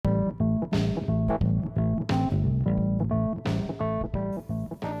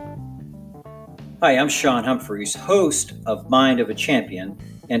Hi, I'm Sean Humphreys, host of Mind of a Champion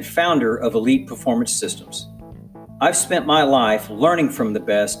and founder of Elite Performance Systems. I've spent my life learning from the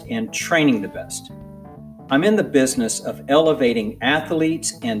best and training the best. I'm in the business of elevating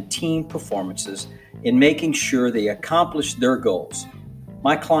athletes and team performances and making sure they accomplish their goals.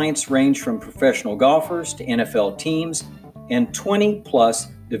 My clients range from professional golfers to NFL teams and 20 plus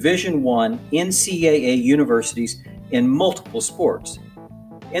Division I NCAA universities in multiple sports.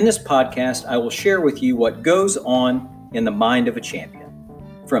 In this podcast, I will share with you what goes on in the mind of a champion,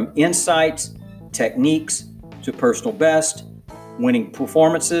 from insights, techniques, to personal best, winning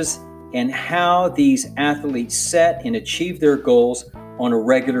performances, and how these athletes set and achieve their goals on a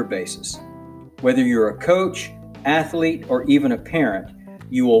regular basis. Whether you're a coach, athlete, or even a parent,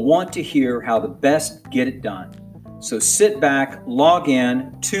 you will want to hear how the best get it done. So sit back, log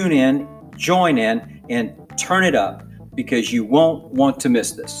in, tune in, join in, and turn it up, because you won't want to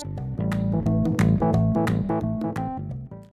miss this.